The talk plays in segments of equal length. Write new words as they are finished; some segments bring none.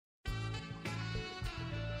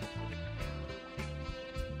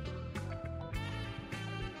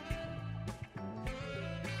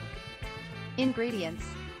Ingredients.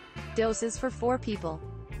 Doses for 4 people.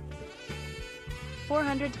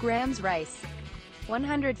 400 grams rice.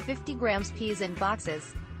 150 grams peas in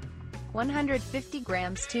boxes. 150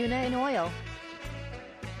 grams tuna in oil.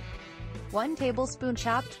 1 tablespoon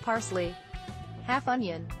chopped parsley. Half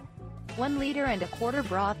onion. 1 liter and a quarter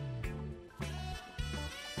broth.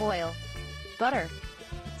 Oil. Butter.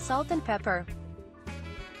 Salt and pepper.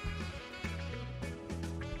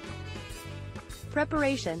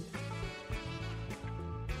 Preparation.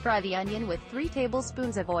 Fry the onion with 3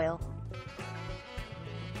 tablespoons of oil.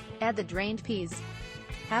 Add the drained peas.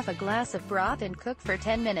 Half a glass of broth and cook for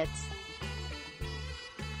 10 minutes.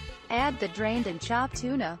 Add the drained and chopped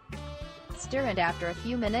tuna. Stir and after a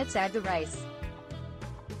few minutes add the rice.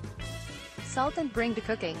 Salt and bring to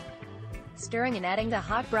cooking, stirring and adding the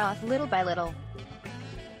hot broth little by little.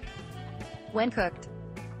 When cooked,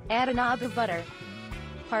 add a knob of butter,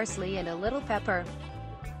 parsley and a little pepper.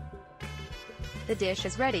 The dish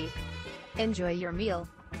is ready. Enjoy your meal.